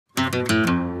Hey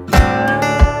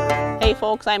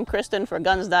folks, I'm Kristen for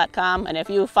guns.com, and if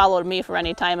you've followed me for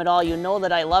any time at all, you know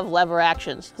that I love lever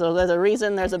actions. So there's a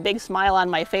reason there's a big smile on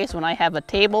my face when I have a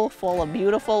table full of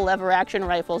beautiful lever action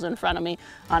rifles in front of me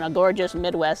on a gorgeous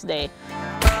Midwest day.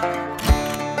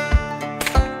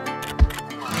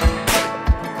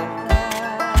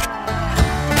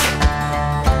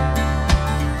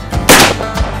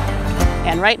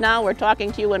 And right now we're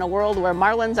talking to you in a world where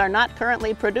Marlins are not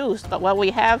currently produced, but what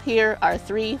we have here are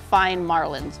 3 fine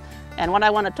Marlins. And what I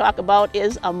want to talk about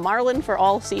is a Marlin for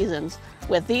all seasons.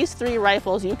 With these 3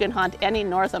 rifles, you can hunt any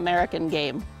North American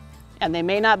game. And they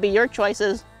may not be your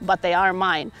choices, but they are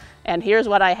mine. And here's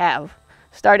what I have.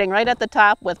 Starting right at the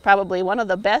top with probably one of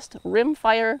the best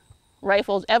rimfire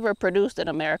rifles ever produced in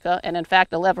America, and in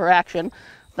fact a lever action,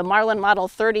 the Marlin Model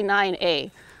 39A.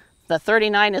 The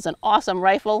 39 is an awesome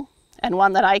rifle, and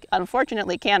one that I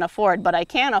unfortunately can't afford, but I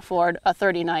can afford a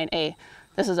 39A.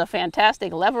 This is a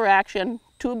fantastic lever action,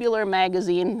 tubular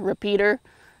magazine repeater.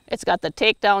 It's got the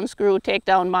takedown screw,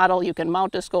 takedown model. You can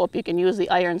mount a scope, you can use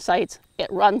the iron sights.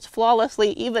 It runs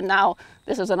flawlessly even now.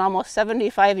 This is an almost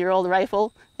 75-year-old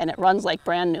rifle, and it runs like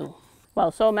brand new. While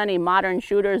so many modern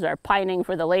shooters are pining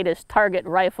for the latest target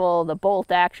rifle, the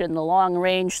bolt action, the long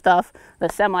range stuff, the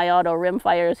semi-auto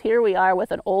rimfires, here we are with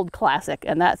an old classic,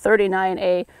 and that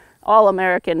 39A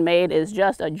all-American made is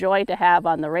just a joy to have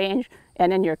on the range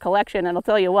and in your collection. And I'll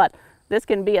tell you what, this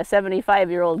can be a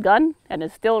 75-year-old gun and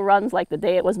it still runs like the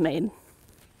day it was made.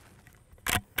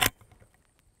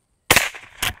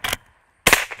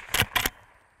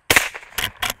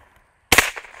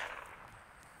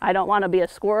 I don't want to be a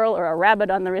squirrel or a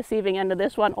rabbit on the receiving end of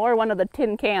this one, or one of the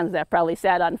tin cans that probably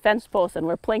sat on fence posts and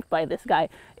were plinked by this guy.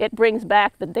 It brings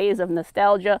back the days of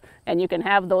nostalgia, and you can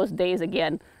have those days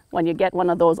again when you get one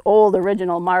of those old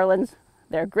original Marlins.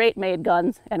 They're great made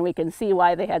guns, and we can see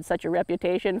why they had such a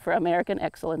reputation for American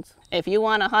excellence. If you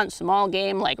want to hunt small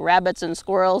game like rabbits and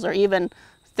squirrels, or even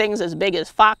things as big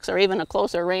as fox, or even a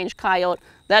closer range coyote,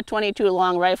 that 22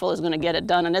 long rifle is going to get it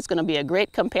done, and it's going to be a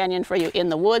great companion for you in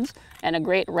the woods, and a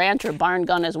great ranch or barn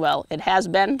gun as well. It has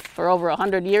been for over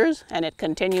 100 years, and it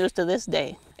continues to this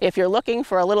day. If you're looking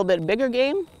for a little bit bigger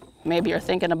game, maybe you're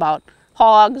thinking about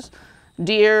hogs,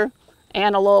 deer,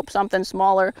 antelope, something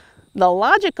smaller, the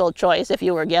logical choice, if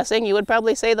you were guessing, you would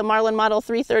probably say the Marlin Model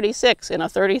 336 in a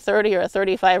 30-30 or a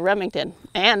 35 Remington.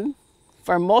 And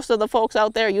for most of the folks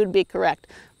out there, you'd be correct.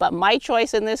 But my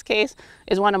choice in this case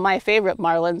is one of my favorite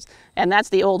Marlins, and that's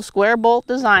the old square bolt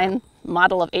design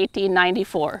model of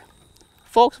 1894.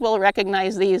 Folks will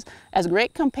recognize these as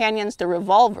great companions to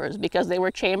revolvers because they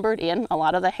were chambered in a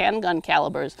lot of the handgun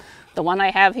calibers. The one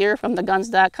I have here from the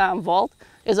guns.com vault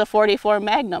is a 44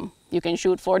 Magnum. You can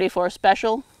shoot 44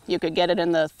 Special, you could get it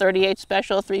in the 38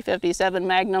 Special, 357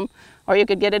 Magnum, or you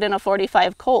could get it in a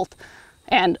 45 Colt.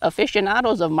 And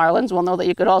aficionados of Marlins will know that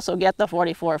you could also get the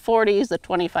 44-40s, the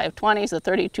 25-20s, the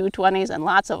 32-20s, and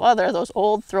lots of other, those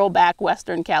old throwback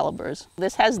Western calibers.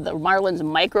 This has the Marlins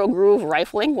micro groove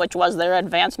rifling, which was their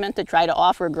advancement to try to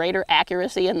offer greater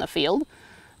accuracy in the field.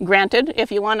 Granted,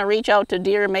 if you want to reach out to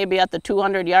deer maybe at the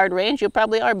 200-yard range, you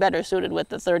probably are better suited with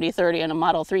the 30-30 and a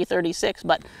Model 336.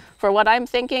 But for what I'm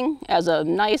thinking, as a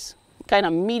nice kind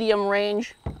of medium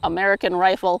range American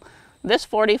rifle, this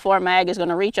 44 mag is going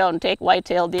to reach out and take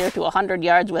whitetail deer to 100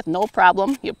 yards with no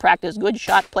problem. You practice good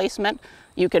shot placement.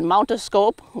 You can mount a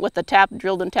scope with the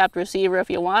drilled and tapped receiver if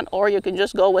you want, or you can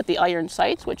just go with the iron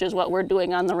sights, which is what we're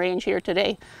doing on the range here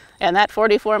today. And that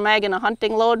 44 mag in a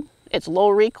hunting load, it's low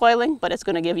recoiling, but it's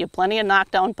going to give you plenty of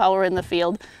knockdown power in the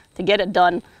field to get it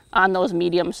done on those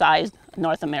medium-sized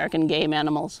North American game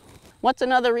animals. What's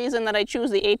another reason that I choose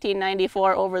the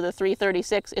 1894 over the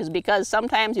 336 is because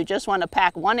sometimes you just want to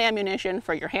pack one ammunition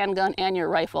for your handgun and your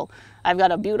rifle. I've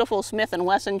got a beautiful Smith &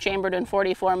 Wesson chambered in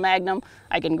 44 Magnum.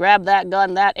 I can grab that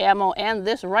gun, that ammo, and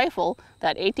this rifle,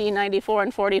 that 1894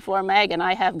 and 44 mag, and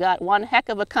I have got one heck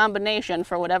of a combination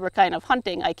for whatever kind of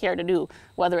hunting I care to do,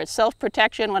 whether it's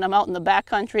self-protection when I'm out in the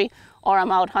backcountry, or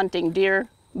I'm out hunting deer,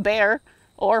 bear,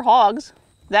 or hogs.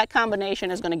 That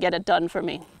combination is going to get it done for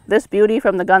me. This beauty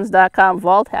from the guns.com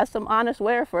vault has some honest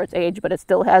wear for its age, but it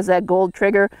still has that gold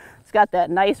trigger. It's got that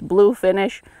nice blue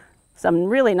finish, some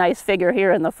really nice figure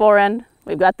here in the forend.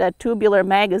 We've got that tubular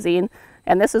magazine,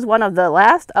 and this is one of the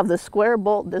last of the square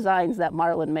bolt designs that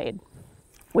Marlin made.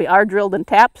 We are drilled and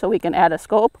tapped, so we can add a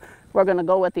scope. We're going to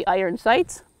go with the iron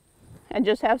sights and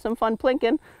just have some fun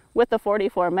plinking with the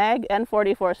 44 mag and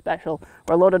 44 Special.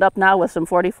 We're loaded up now with some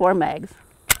 44 mags.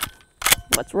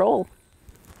 Let's roll.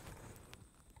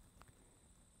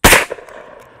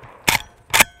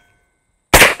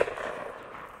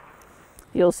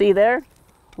 You'll see there,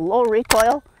 low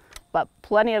recoil, but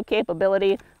plenty of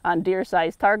capability on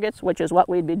deer-sized targets, which is what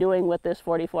we'd be doing with this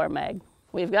 44 mag.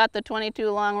 We've got the 22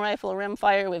 long rifle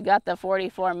rimfire, we've got the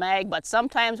 44 mag, but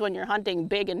sometimes when you're hunting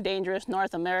big and dangerous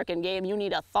North American game, you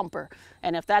need a thumper.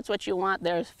 And if that's what you want,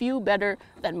 there's few better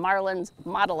than Marlin's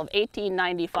model of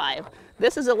 1895.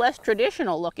 This is a less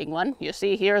traditional looking one. You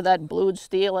see here that blued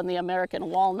steel and the American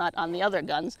walnut on the other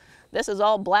guns. This is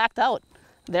all blacked out.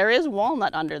 There is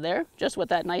walnut under there, just with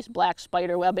that nice black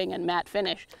spider webbing and matte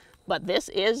finish. But this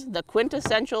is the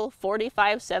quintessential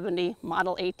 4570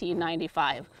 model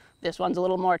 1895. This one's a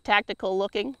little more tactical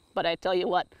looking, but I tell you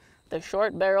what, the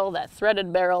short barrel, that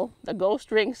threaded barrel, the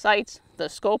ghost ring sights, the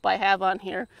scope I have on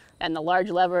here, and the large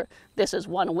lever, this is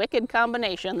one wicked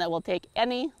combination that will take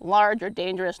any large or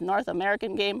dangerous North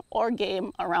American game or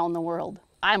game around the world.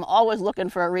 I'm always looking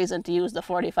for a reason to use the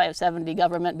 4570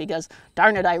 gov't because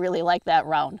darn it, I really like that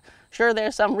round. Sure,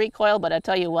 there's some recoil, but I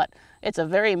tell you what, it's a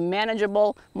very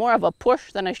manageable, more of a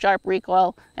push than a sharp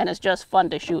recoil, and it's just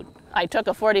fun to shoot. I took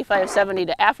a 4570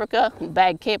 to Africa and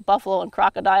bagged Cape buffalo and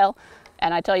crocodile,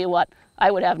 and I tell you what,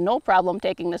 I would have no problem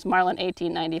taking this Marlin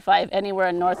 1895 anywhere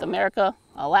in North America,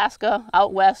 Alaska,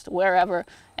 out west, wherever,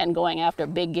 and going after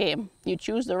big game. You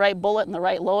choose the right bullet and the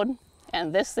right load,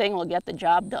 and this thing will get the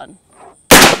job done.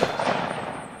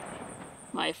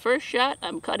 My first shot,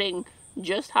 I'm cutting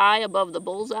just high above the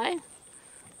bullseye.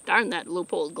 Darn, that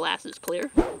loophole glass is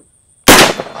clear.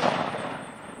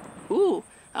 Ooh,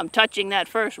 I'm touching that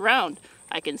first round.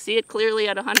 I can see it clearly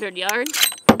at 100 yards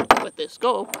with the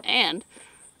scope, and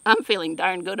I'm feeling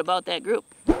darn good about that group.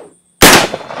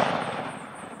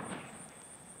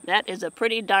 That is a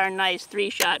pretty darn nice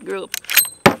 3-shot group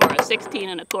for a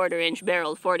 16¼ inch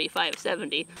barrel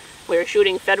 4570. We're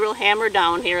shooting Federal hammer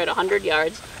down here at 100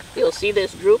 yards. You'll see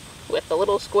this group with the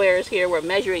little squares here. We're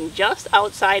measuring just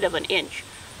outside of an inch.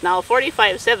 Now a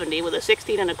 4570 with a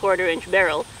 16¼ inch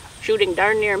barrel, shooting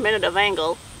darn near a minute of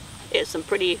angle, is some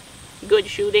pretty good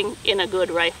shooting in a good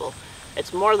rifle.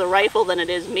 It's more the rifle than it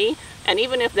is me, and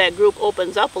even if that group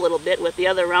opens up a little bit with the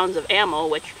other rounds of ammo,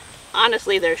 which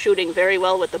honestly they're shooting very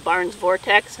well with the Barnes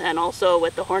Vortex and also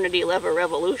with the Hornady Lever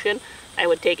Revolution, I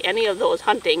would take any of those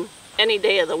hunting any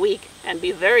day of the week and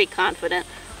be very confident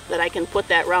that I can put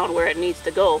that round where it needs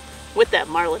to go with that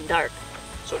Marlin Dark.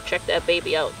 So check that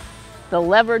baby out. The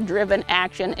lever-driven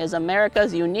action is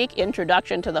America's unique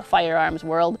introduction to the firearms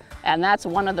world, and that's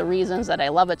one of the reasons that I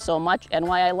love it so much and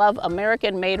why I love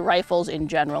American-made rifles in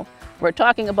general. We're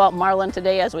talking about Marlin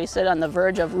today as we sit on the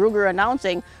verge of Ruger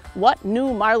announcing what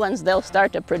new Marlins they'll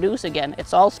start to produce again.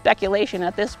 It's all speculation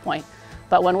at this point.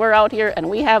 But when we're out here and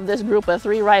we have this group of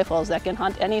 3 rifles that can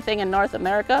hunt anything in North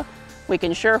America, we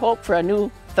can sure hope for a new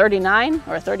 39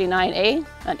 or 39A,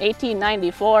 an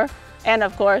 1894, and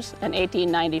of course an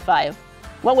 1895.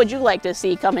 What would you like to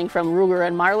see coming from Ruger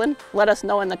and Marlin? Let us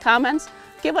know in the comments.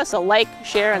 Give us a like,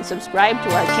 share, and subscribe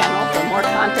to our channel for more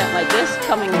content like this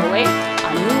coming your way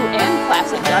on new and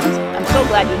classic guns. I'm so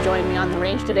glad you joined me on the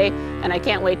range today, and I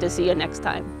can't wait to see you next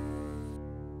time.